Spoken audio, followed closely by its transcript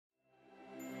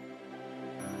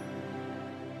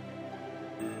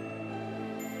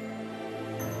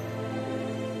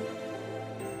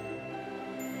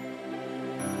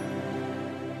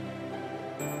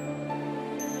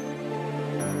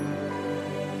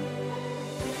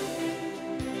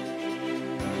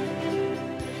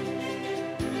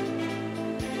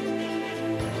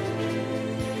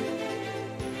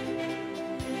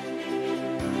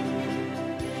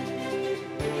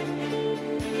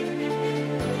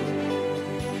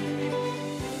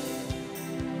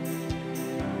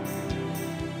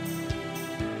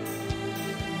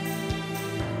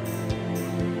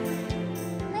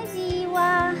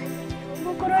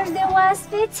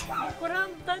oaspeți! Bucurăm,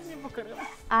 da, ne bucurăm!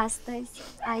 Astăzi,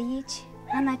 aici,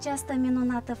 în această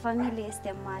minunată familie,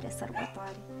 este mare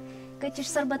sărbătoare, căci își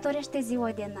sărbătorește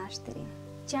ziua de naștere,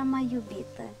 cea mai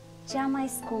iubită, cea mai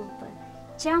scumpă,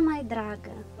 cea mai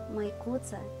dragă,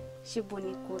 măicuță și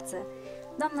bunicuță.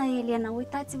 Doamna Elena,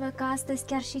 uitați-vă că astăzi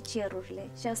chiar și cerurile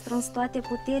și-au strâns toate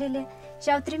puterile și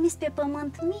au trimis pe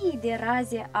pământ mii de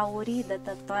raze aurii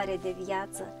dătătoare de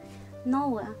viață.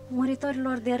 Nouă,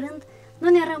 muritorilor de rând, nu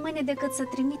ne rămâne decât să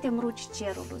trimitem rugi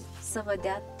cerului, să vă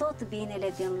dea tot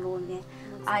binele din lume,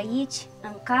 aici,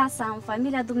 în casa, în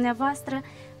familia dumneavoastră,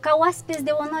 ca oaspeți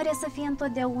de onoare să fie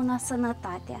întotdeauna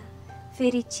sănătatea,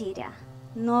 fericirea,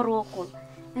 norocul.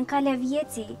 În calea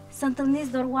vieții să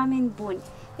întâlniți doar oameni buni,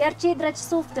 iar cei dragi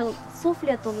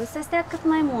sufletului să stea cât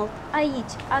mai mult,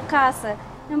 aici, acasă,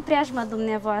 în preajma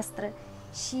dumneavoastră.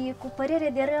 Și cu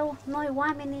părere de rău, noi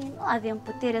oamenii nu avem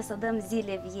putere să dăm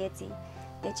zile vieții.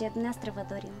 De ce dumneavoastră vă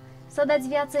dorim să dați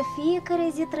viață fiecare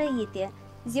zi trăite,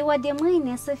 ziua de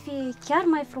mâine să fie chiar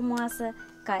mai frumoasă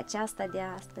ca aceasta de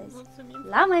astăzi. Mulțumim.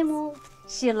 La mai mult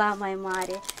și la mai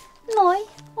mare. Noi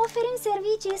oferim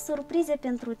servicii surprize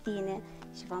pentru tine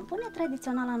și v-am pune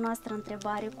tradiționala noastră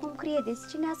întrebare: cum credeți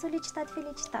cine a solicitat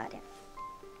felicitarea?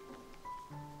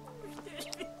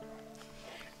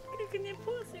 Cred că ne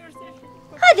poți, eu știu.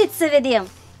 Haideți să vedem!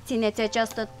 Țineți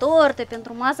această tortă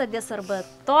pentru masă de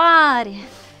sărbătoare.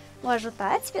 O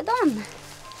ajutați pe doamnă.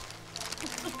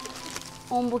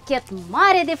 Un buchet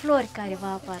mare de flori care vă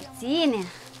aparține.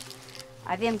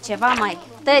 Avem ceva mai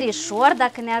tărișor,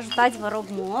 dacă ne ajutați, vă rog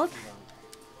mult.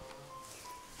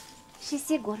 Și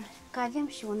sigur că avem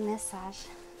și un mesaj.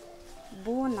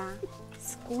 Buna,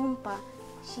 scumpa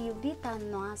și iubita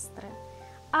noastră,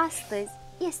 astăzi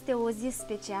este o zi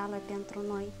specială pentru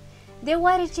noi,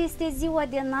 deoarece este ziua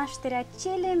de naștere a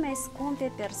cele mai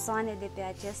scumpe persoane de pe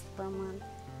acest pământ,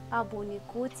 a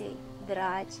bunicuței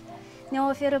dragi. Ne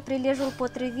oferă prilejul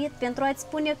potrivit pentru a-ți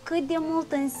spune cât de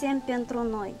mult însemn pentru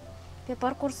noi. Pe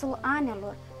parcursul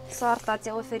anilor, soarta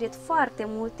ți-a oferit foarte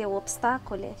multe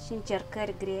obstacole și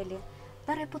încercări grele,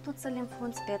 dar ai putut să le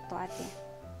înfrunți pe toate.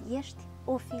 Ești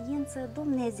o ființă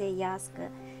dumnezeiască.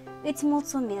 Îți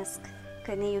mulțumesc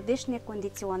că ne iubești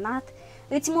necondiționat,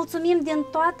 îți mulțumim din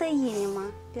toată inima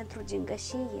pentru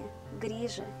gingășie,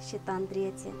 grijă și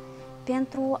tandrețe,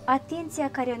 pentru atenția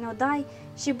care ne-o dai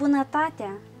și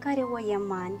bunătatea care o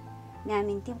emani. Ne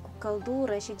amintim cu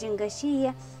căldură și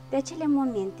gingășie de acele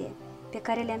momente pe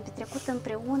care le-am petrecut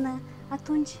împreună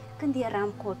atunci când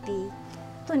eram copii.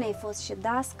 Tu ne-ai fost și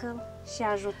dascăl, și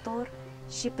ajutor,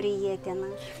 și prietenă.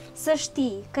 Să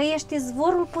știi că ești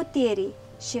izvorul puterii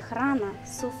și hrana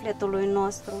sufletului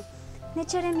nostru. Ne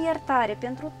cerem iertare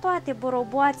pentru toate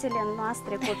boroboațele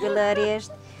noastre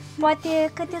copilărești.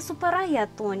 Poate că te supărai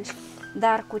atunci,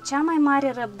 dar cu cea mai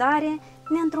mare răbdare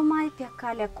ne îndrumai pe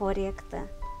calea corectă.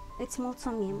 Îți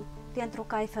mulțumim pentru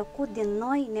că ai făcut din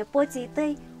noi, nepoții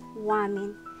tăi,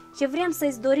 oameni și vrem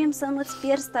să-ți dorim să nu-ți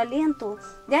pierzi talentul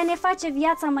de a ne face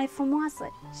viața mai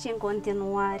frumoasă și în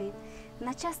continuare. În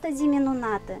această zi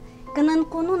minunată, când în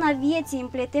cununa vieții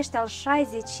împletești al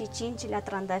 65-lea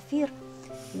trandafir,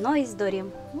 noi îți dorim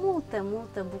multă,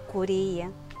 multă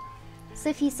bucurie.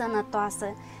 Să fii sănătoasă,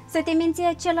 să te menții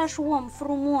același om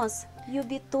frumos,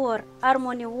 iubitor,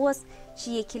 armonios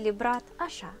și echilibrat,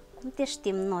 așa cum te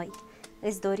știm noi.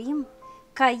 Îți dorim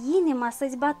ca inima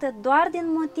să-ți bată doar din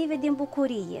motive de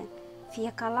bucurie,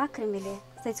 fie ca lacrimile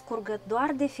să-ți curgă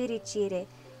doar de fericire,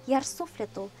 iar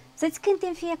sufletul să-ți cânte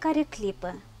în fiecare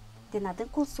clipă. Din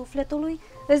adâncul sufletului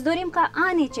îți dorim ca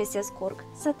anii ce se scurg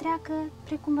să treacă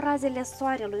precum razele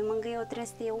soarelui mângâie o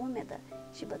trestie umedă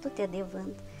și bătute de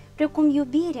vânt, precum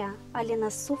iubirea alină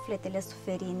sufletele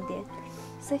suferinde.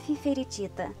 Să fii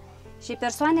fericită și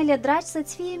persoanele dragi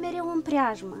să-ți fie mereu în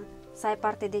preajmă, să ai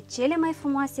parte de cele mai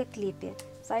frumoase clipe,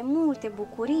 să ai multe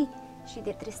bucurii și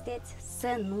de tristeți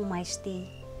să nu mai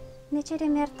știi. Ne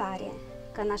cerem iertare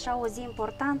că în așa o zi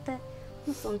importantă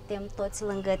nu suntem toți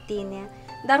lângă tine,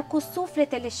 dar cu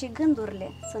sufletele și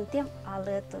gândurile suntem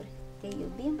alături. Te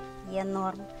iubim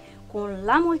enorm. Cu un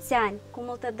la mulți ani, cu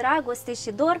multă dragoste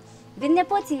și dor, vin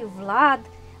nepoții Vlad,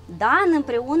 Dan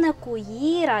împreună cu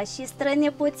Ira și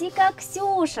strănepoțica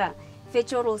Xiușa,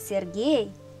 feciorul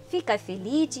Serghei, fiica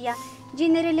Felicia,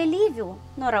 ginerele Liviu,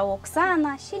 nora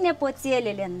Oxana și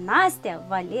nepoțielele Nastea,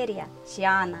 Valeria și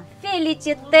Ana.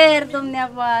 Felicitări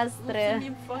dumneavoastră!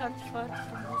 Mulțumim foarte, foarte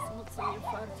frumos, mulțumim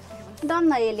foarte frumos.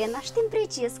 Doamna Elena, știm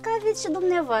precis că aveți și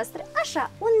dumneavoastră,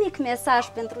 așa, un mic mesaj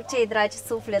pentru cei dragi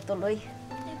sufletului.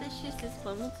 E de ce să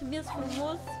spun, mulțumesc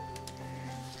frumos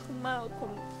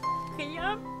că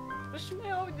ea și mă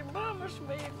iau de mamă și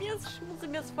mă iubesc și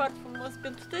mulțumesc foarte frumos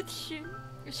pentru tot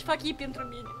și fac ei pentru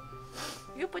mine.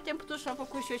 Eu poate am putut și am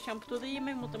făcut și eu și am putut, dar ei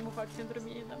mai mult mă fac pentru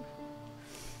mine, da.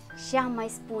 Și am mai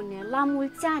spune, la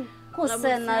mulți ani, cu La mulți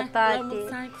ani, sănătate. la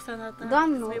mulți ani, cu sănătate.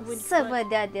 Doamnul, să-i buni să toate. vă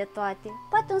dea de toate.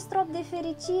 Poate un strop de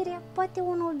fericire, poate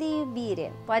unul de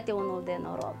iubire, poate unul de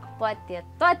noroc, poate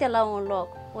toate la un loc.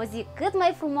 O zi cât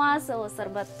mai frumoasă, o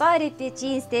sărbătoare pe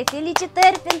cinste.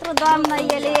 Felicitări pentru doamna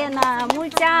Elena!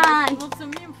 Mulți ani!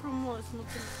 Mulțumim frumos,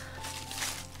 mulțumim.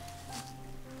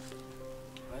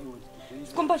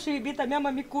 Scumpa și iubita mea,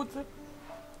 mămicuță,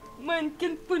 mă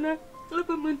întind până la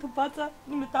pământ în fața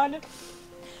dumitale,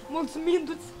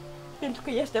 mulțumindu-ți pentru că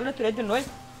ești alături de noi,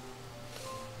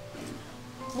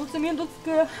 mulțumindu-ți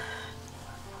că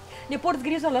ne porți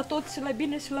grijă la toți, și la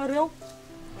bine și la rău,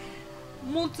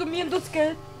 mulțumindu-ți că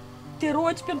te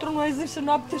rogi pentru noi zi și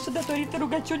noapte și datorită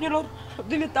rugăciunilor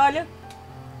dumitale,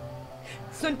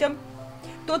 suntem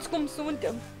toți cum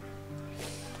suntem.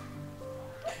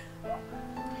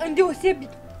 Îndeosebi,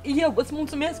 eu îți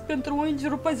mulțumesc pentru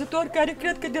îngerul păzitor care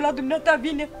cred că de la dumneata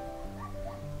vine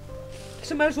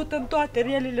și mă ajută în toate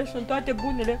relele și în toate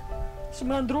bunele și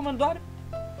mă îndrumă doar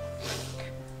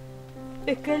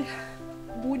pe căli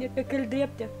bune, pe căli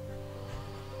drepte.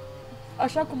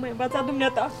 Așa cum m-ai învățat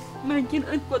dumneata, mă închin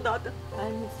încă o dată.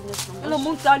 Hai, mulțumesc frumos. La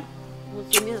mulți ani!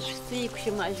 Mulțumesc și ție și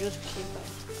mă ajut și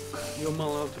Eu mă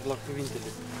alătur la cuvintele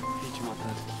fiicii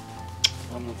matale.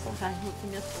 La mulți ani. hai,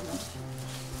 mulțumesc frumos.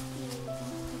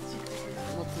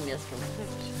 Mulțumesc frumos.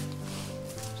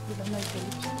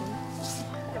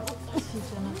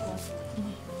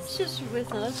 Și voi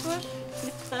sănătoși,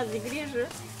 lipsați de grijă.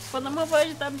 Până mă vă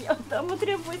ajutam eu, dar mă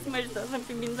trebuie să mă ajutați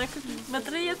pe mine. Dacă mă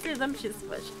trăiesc, le dăm și să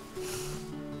faci.